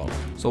joint as well.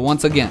 So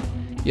once again,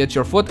 get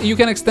your foot. You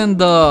can extend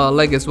the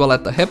leg as well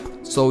at the hip,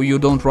 so you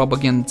don't rub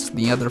against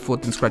the other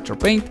foot and scratch your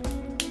paint.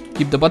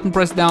 Keep the button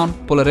pressed down,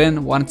 pull it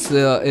in. Once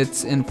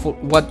it's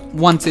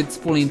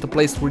fully into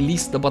place,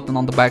 release the button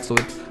on the back so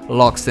it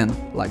locks in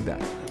like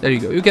that. There you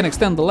go. You can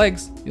extend the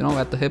legs, you know,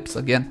 at the hips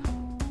again.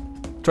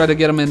 Try to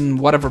get them in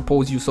whatever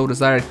pose you so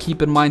desire.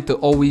 Keep in mind to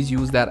always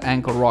use that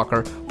ankle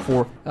rocker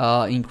for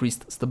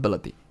increased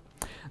stability.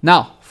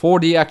 Now, for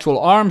the actual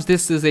arms,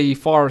 this is a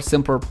far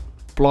simpler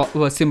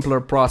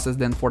process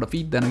than for the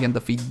feet. Then again,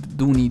 the feet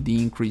do need the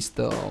increased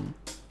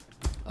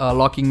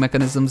locking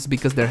mechanisms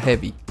because they're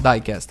heavy,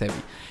 die-cast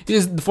heavy.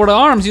 For the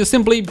arms, you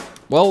simply,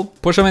 well,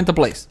 push them into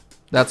place.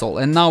 That's all.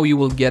 And now you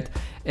will get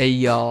a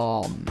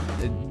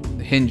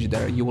hinge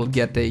there. You will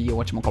get a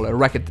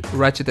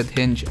ratcheted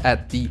hinge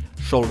at the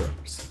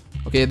shoulders.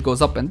 Okay, it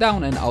goes up and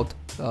down and out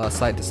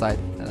side to side,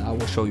 and I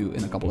will show you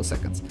in a couple of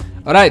seconds.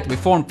 All right, we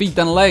formed feet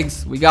and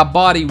legs. We got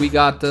body, we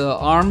got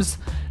arms.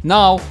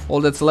 Now all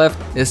that's left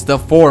is to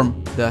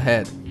form the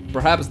head.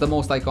 Perhaps the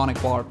most iconic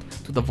part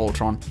to the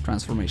Voltron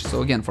transformation.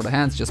 So again, for the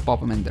hands, just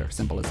pop them in there.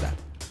 Simple as that.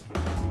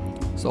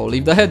 So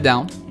leave the head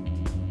down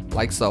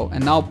like so,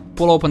 and now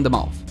pull open the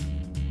mouth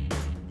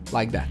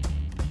like that.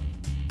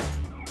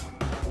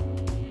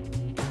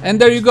 And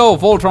there you go,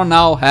 Voltron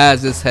now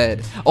has his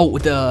head. Oh,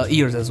 the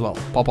ears as well.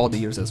 Pop out the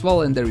ears as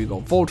well, and there you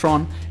go.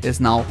 Voltron is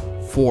now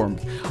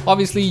formed.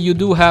 Obviously, you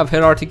do have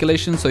head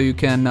articulation, so you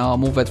can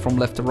move it from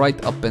left to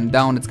right, up and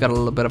down. It's got a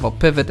little bit of a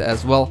pivot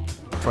as well.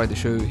 Try to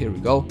show you, here we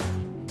go.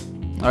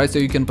 Alright, so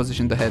you can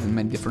position the head in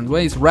many different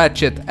ways.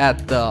 Ratchet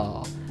at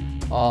the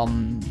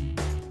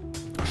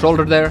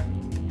shoulder there.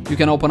 You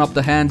can open up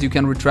the hands, you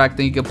can retract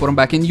and you can put them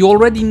back in. You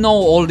already know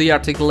all the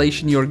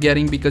articulation you're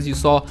getting because you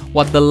saw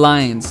what the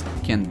lions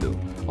can do.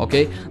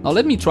 Okay, now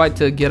let me try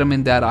to get him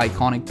in that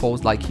iconic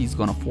pose like he's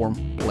gonna form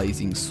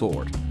Blazing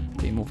Sword.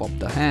 Okay, move up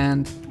the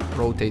hand,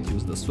 rotate,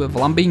 use the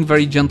swivel. I'm being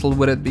very gentle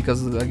with it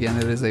because, again,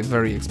 it is a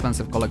very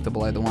expensive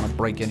collectible. I don't want to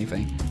break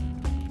anything.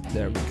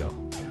 There we go.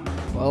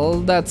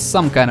 Well, that's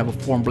some kind of a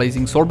form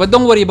Blazing Sword, but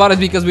don't worry about it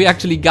because we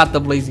actually got the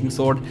Blazing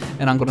Sword,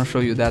 and I'm gonna show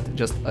you that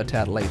just a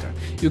tad later.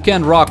 You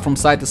can rock from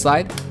side to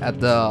side at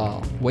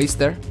the waist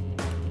there.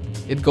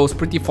 It goes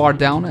pretty far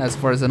down as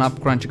far as an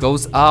up crunch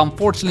goes.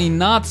 Unfortunately,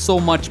 not so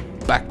much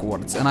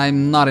backwards, and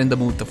I'm not in the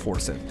mood to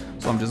force it,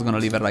 so I'm just gonna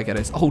leave it like it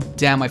is. Oh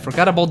damn, I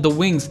forgot about the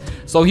wings,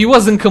 so he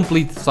wasn't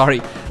complete,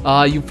 sorry.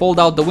 You fold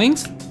out the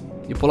wings,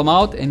 you pull them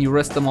out, and you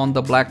rest them on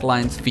the Black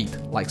Lion's feet,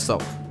 like so.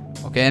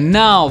 Okay, and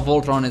now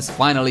Voltron is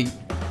finally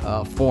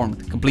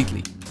formed,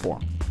 completely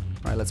formed.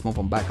 Alright, let's move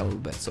him back a little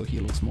bit so he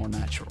looks more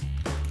natural.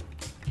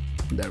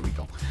 There we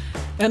go.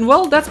 And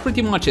well, that's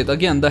pretty much it.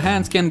 Again, the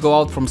hands can go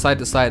out from side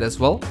to side as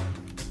well.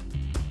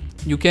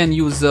 You can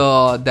use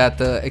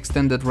that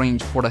extended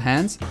range for the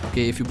hands,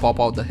 okay, if you pop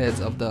out the heads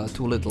of the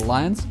two little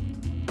lions.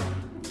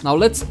 Now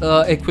let's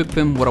equip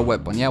him with a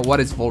weapon. Yeah, what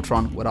is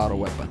Voltron without a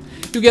weapon?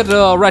 You get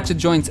ratchet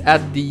joints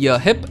at the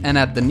hip and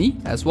at the knee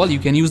as well. You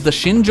can use the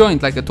shin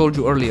joint like I told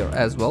you earlier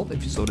as well,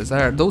 if you so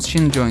desire. Those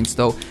shin joints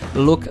though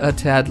look a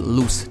tad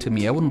loose to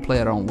me. I wouldn't play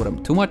around with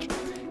them too much.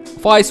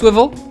 Thigh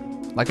swivel,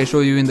 like I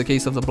showed you in the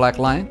case of the Black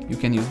Lion, you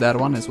can use that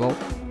one as well.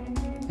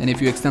 And if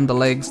you extend the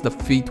legs, the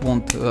feet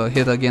won't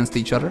hit against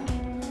each other.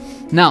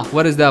 Now,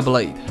 what is that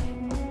blade?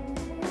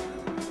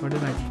 Where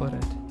did I put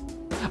it?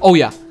 Oh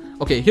yeah.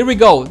 Okay, here we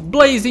go.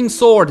 Blazing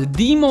Sword,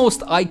 the most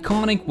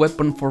iconic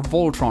weapon for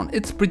Voltron.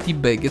 It's pretty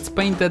big. It's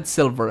painted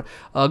silver,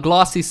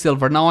 glossy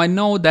silver. Now, I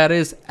know that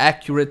is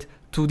accurate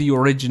to the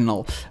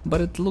original,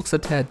 but it looks a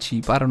tad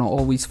cheap. I don't know,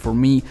 always for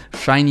me,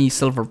 shiny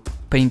silver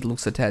paint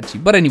looks a tad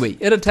cheap. But anyway,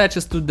 it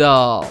attaches to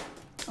the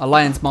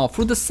lion's mouth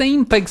through the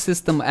same peg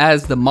system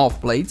as the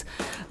mouth blades.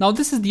 Now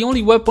this is the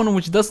only weapon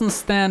which doesn't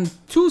stand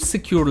too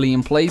securely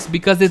in place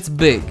because it's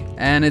big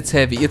and it's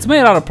heavy. It's made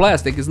out of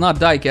plastic, it's not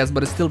die cast,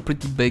 but it's still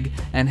pretty big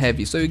and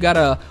heavy. So you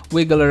gotta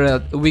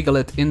wiggle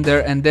it in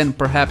there and then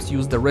perhaps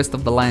use the rest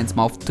of the lion's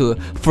mouth to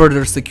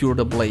further secure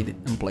the blade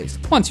in place.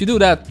 Once you do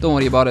that, don't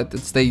worry about it, it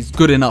stays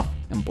good enough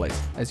in place,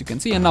 as you can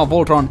see. And now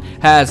Voltron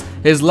has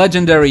his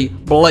legendary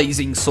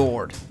Blazing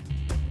Sword.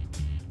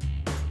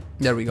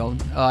 There we go.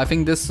 I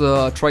think this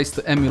tries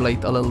to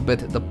emulate a little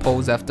bit the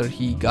pose after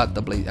he got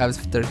the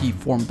after he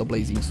formed the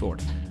Blazing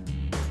Sword.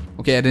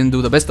 Okay, I didn't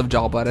do the best of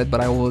job at it, but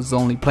I was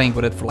only playing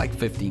with it for like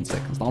 15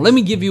 seconds. Now let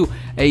me give you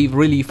a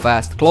really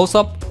fast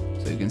close-up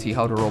so you can see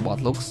how the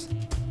robot looks.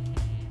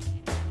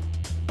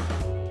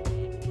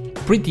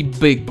 Pretty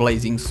big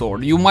Blazing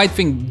Sword. You might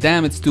think,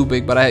 damn, it's too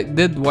big, but I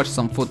did watch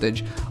some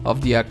footage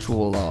of the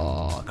actual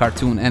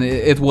cartoon, and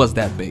it was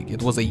that big.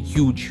 It was a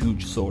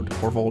huge sword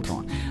for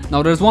Voltron.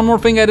 Now there's one more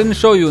thing I didn't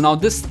show you. Now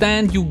this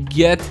stand you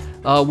get,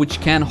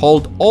 which can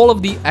hold all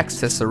of the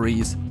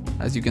accessories,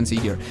 as you can see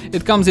here.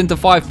 It comes into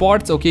 5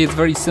 parts. Okay, it's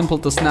very simple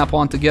to snap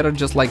on together,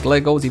 just like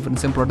Legos, even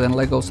simpler than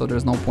Legos, so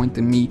there's no point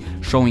in me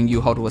showing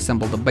you how to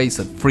assemble the base.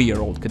 A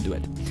 3-year-old could do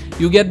it.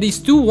 You get these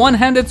 2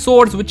 one-handed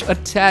swords which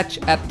attach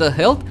at the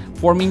hilt,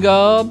 forming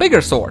a bigger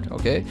sword,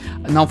 okay?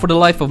 Now for the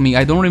life of me,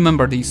 I don't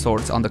remember these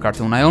swords on the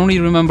cartoon. I only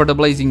remember the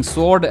Blazing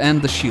Sword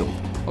and the shield,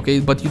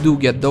 okay? But you do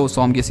get those,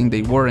 so I'm guessing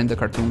they were in the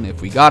cartoon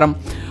if we got them.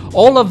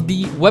 All of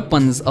the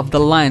weapons of the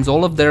lions,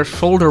 all of their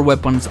shoulder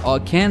weapons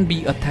can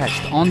be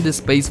attached on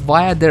this base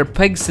via their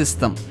peg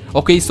system,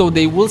 okay? So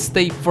they will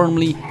stay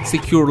firmly,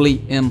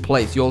 securely in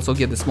place. You also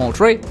get a small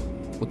tray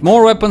with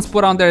more weapons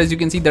put on there. As you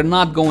can see, they're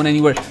not going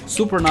anywhere.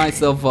 Super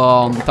nice of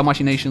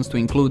Tamashii Nations to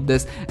include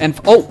this. And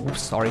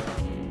sorry.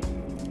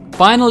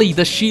 Finally,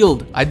 the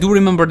shield. I do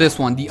remember this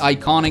one, the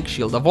iconic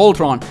shield of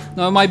Voltron.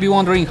 Now, you might be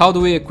wondering, how do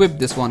we equip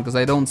this one? Because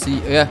I don't see...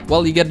 Yeah,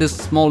 well, you get this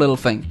small little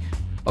thing.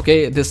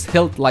 Okay, this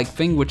hilt-like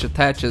thing which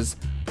attaches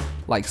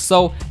like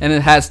so. And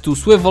it has 2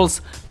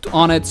 swivels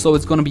on it, so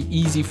it's going to be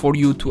easy for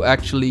you to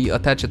actually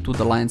attach it to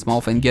the lion's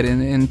mouth and get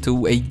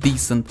into a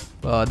decent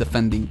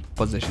defending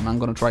position. I'm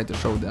going to try to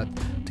show that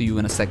to you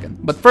in a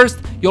second. But first,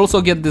 you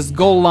also get this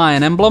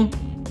GoLion emblem.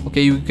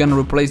 Okay, you can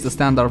replace the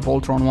standard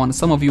Voltron one.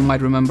 Some of you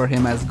might remember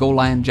him as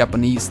GoLion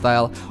Japanese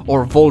style,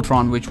 or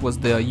Voltron, which was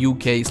the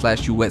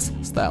UK/US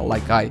style,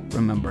 like I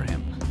remember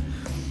him.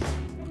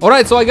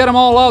 Alright, so I got them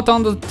all out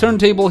on the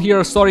turntable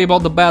here. Sorry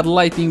about the bad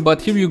lighting, but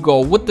here you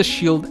go, with the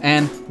shield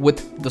and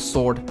with the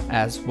sword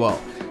as well.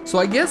 So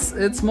I guess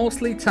it's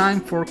mostly time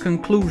for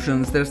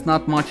conclusions. There's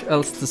not much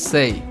else to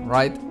say,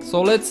 right?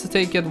 So let's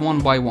take it one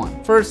by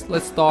one. First,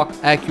 let's talk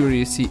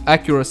accuracy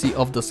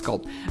of the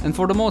sculpt. And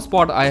for the most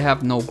part, I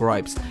have no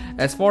gripes.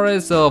 As far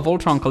as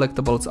Voltron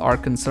collectibles are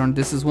concerned,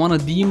 this is one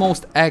of the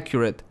most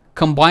accurate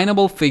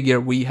combinable figure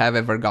we have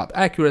ever got,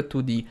 accurate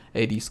to the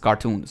 80s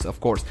cartoons, of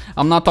course.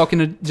 I'm not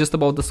talking just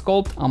about the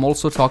sculpt, I'm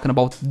also talking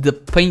about the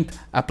paint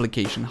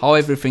application, how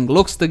everything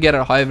looks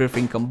together, how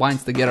everything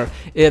combines together.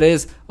 It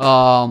is,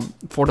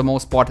 for the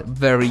most part,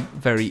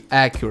 very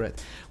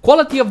accurate.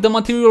 Quality of the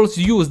materials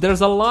used,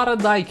 there's a lot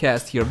of die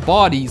cast here.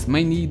 Bodies,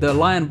 mainly the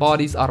lion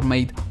bodies, are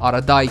made out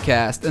of die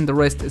cast and the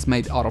rest is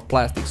made out of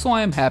plastic, so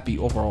I am happy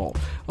overall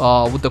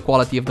with the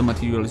quality of the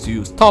materials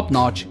used. Top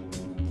notch,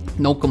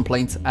 no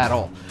complaints at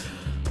all.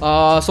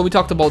 So we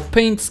talked about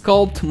paint,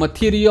 sculpt,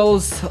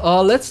 materials.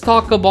 Let's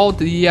talk about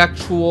the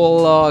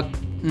actual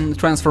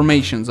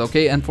transformations,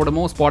 okay? And for the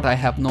most part, I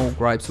have no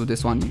gripes with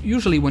this one.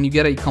 Usually when you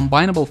get a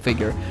combinable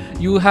figure,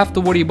 you have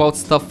to worry about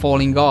stuff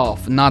falling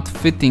off, not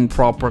fitting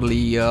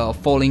properly,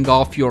 falling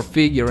off your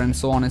figure, and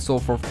so on and so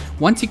forth.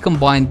 Once you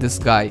combine this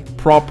guy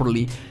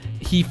properly,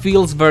 he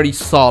feels very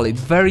solid,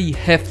 very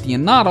hefty,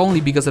 and not only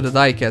because of the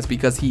diecast,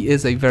 because he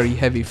is a very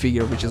heavy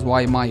figure, which is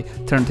why my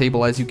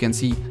turntable, as you can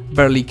see,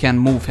 barely can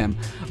move him.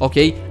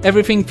 Okay,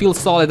 everything feels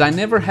solid. I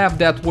never have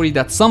that worry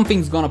that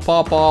something's gonna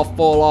pop off,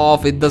 fall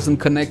off, it doesn't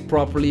connect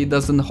properly, it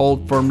doesn't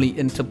hold firmly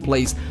into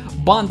place.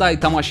 Bandai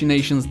Tamashii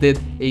Nations did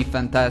a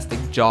fantastic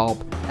job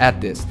at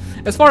this.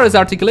 As far as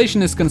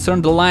articulation is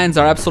concerned, the lines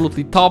are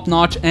absolutely top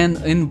notch, and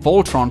in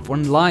Voltron,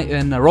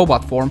 in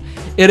robot form,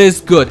 it is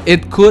good.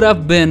 It could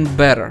have been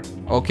better,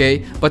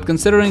 okay? But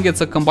considering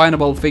it's a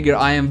combinable figure,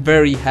 I am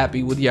very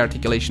happy with the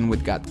articulation we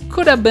got.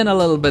 Could have been a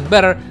little bit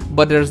better,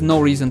 but there's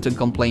no reason to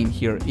complain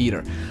here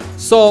either.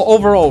 So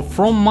overall,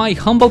 from my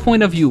humble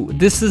point of view,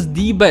 this is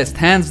the best,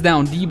 hands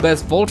down, the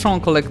best Voltron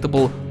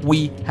collectible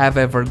we have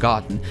ever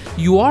gotten.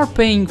 You are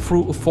paying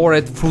for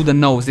it through the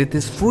nose. It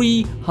is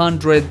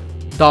 $300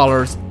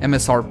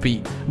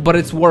 MSRP, but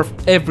it's worth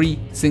every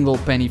single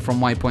penny from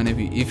my point of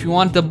view. If you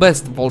want the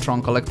best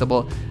Voltron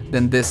collectible,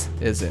 then this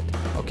is it,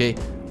 okay?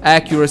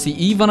 Accuracy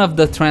even of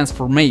the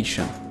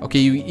transformation, okay?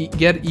 You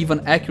get even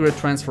accurate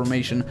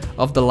transformation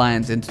of the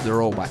lions into the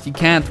robot. You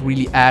can't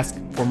really ask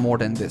for more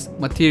than this.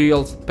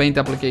 Materials, paint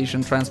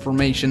application,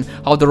 transformation,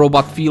 how the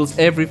robot feels,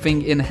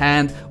 everything in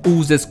hand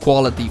oozes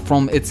quality,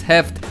 from its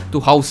heft to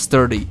how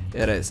sturdy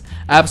it is.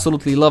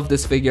 Absolutely love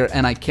this figure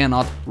and I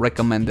cannot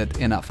recommend it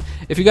enough.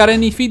 If you got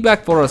any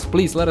feedback for us,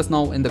 please let us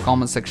know in the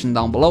comment section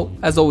down below.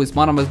 As always,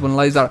 my name has been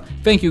Lazar.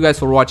 Thank you guys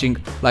for watching.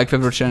 Like,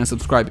 favorite, share and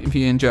subscribe if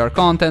you enjoy our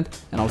content,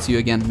 and I'll see you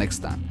again next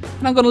time.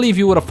 And I'm gonna leave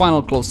you with a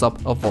final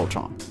close-up of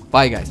Voltron.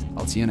 Bye guys,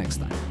 I'll see you next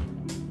time.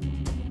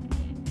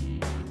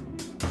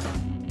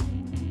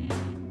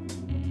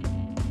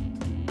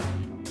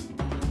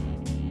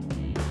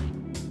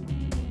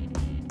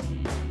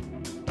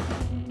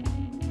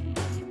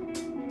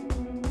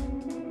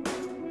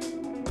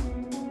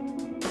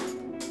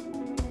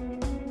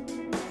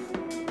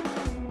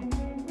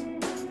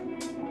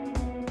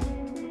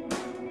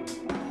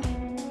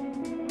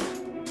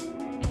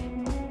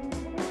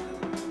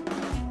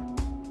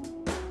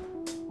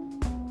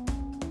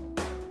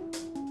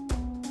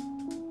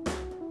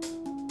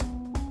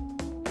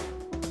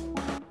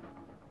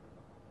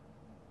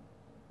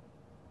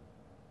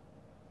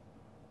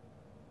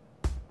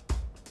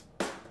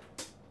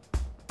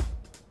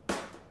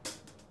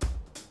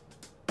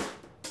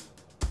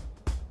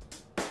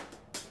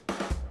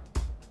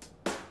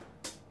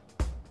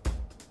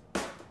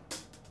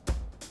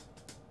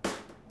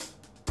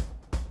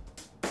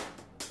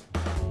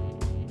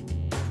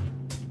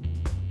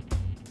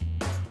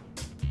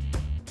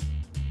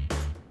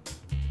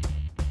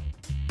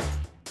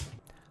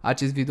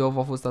 Acest video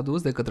v-a fost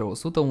adus de către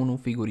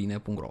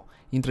 101figurine.ro.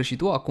 Intră și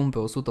tu acum pe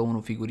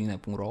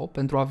 101figurine.ro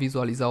pentru a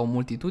vizualiza o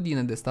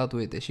multitudine de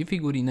statuete și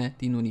figurine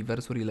din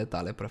universurile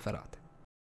tale preferate.